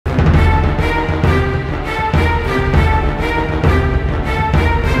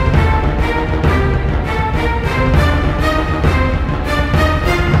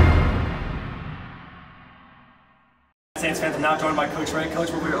fans are now joined by Coach Ray. Coach,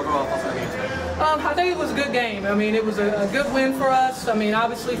 what were your overall thoughts on the game today? I think it was a good game. I mean, it was a good win for us. I mean,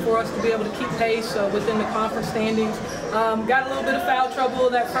 obviously for us to be able to keep pace within the conference standings. Got a little bit of foul trouble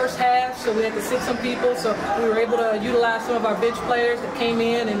in that first half, so we had to sit some people. So we were able to utilize some of our bench players that came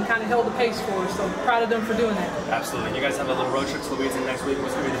in and kind of held the pace for us. So proud of them for doing that. Absolutely. You guys have a little road trip to Louisiana next week.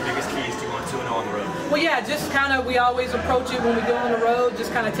 What's going to be the biggest keys to going 2-0 on the road? Well, yeah, just kind of we always approach it when we go on the road.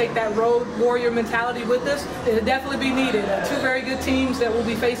 Just kind of take that road warrior mentality with us. It'll definitely be needed. Two very good teams that we'll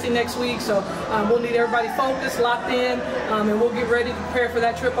be facing next week. So we'll need everybody focused, locked in, and we'll get ready to prepare for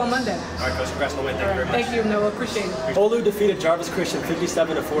that trip on Monday. All right, Coach. Congrats on the win. Thank you very much. Thank you, Noah. Appreciate it. OLLU defeated Jarvis Christian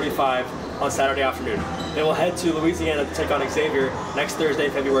 57-45 on Saturday afternoon. They will head to Louisiana to take on Xavier next Thursday,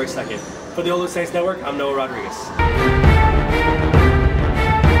 February 2nd. For the OLLU Saints Network, I'm Noah Rodriguez.